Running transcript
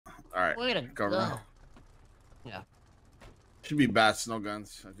Alright. Way to Go. go. Yeah. Should be bats, no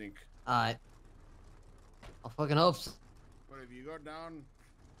guns, I think. Alright. I fucking hope so. But if you go down,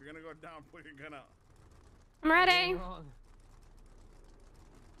 if you're gonna go down, put your gun out. I'm ready.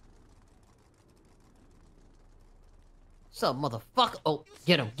 What's up, motherfucker? Oh,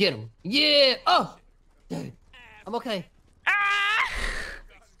 get him, get him. Yeah! Oh! Dude, I'm okay. Ah!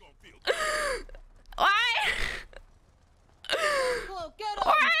 Why? Cloak, get him!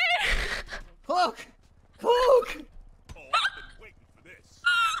 Why? Cloak! Cloak!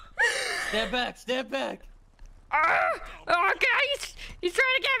 Step back, step back! Oh god, he's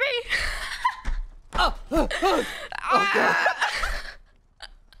trying to get me. Oh! Oh, oh, oh god!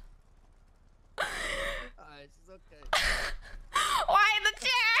 Alright, she's okay. Why the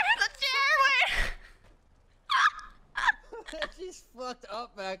chair? The chair, She's fucked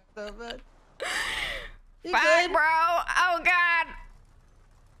up back there, man. You Bye, good? bro. Oh god.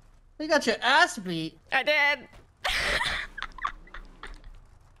 You got your ass beat. I did.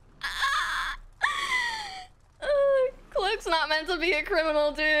 Cloak's not meant to be a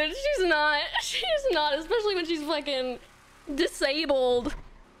criminal, dude. She's not. She's not, especially when she's fucking disabled.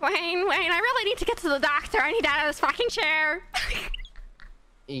 Wayne, I really need to get to the doctor. I need out of this fucking chair.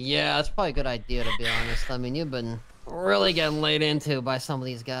 Yeah, that's probably a good idea, to be honest. I mean, you've been really getting laid into by some of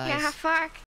these guys. Yeah, fuck.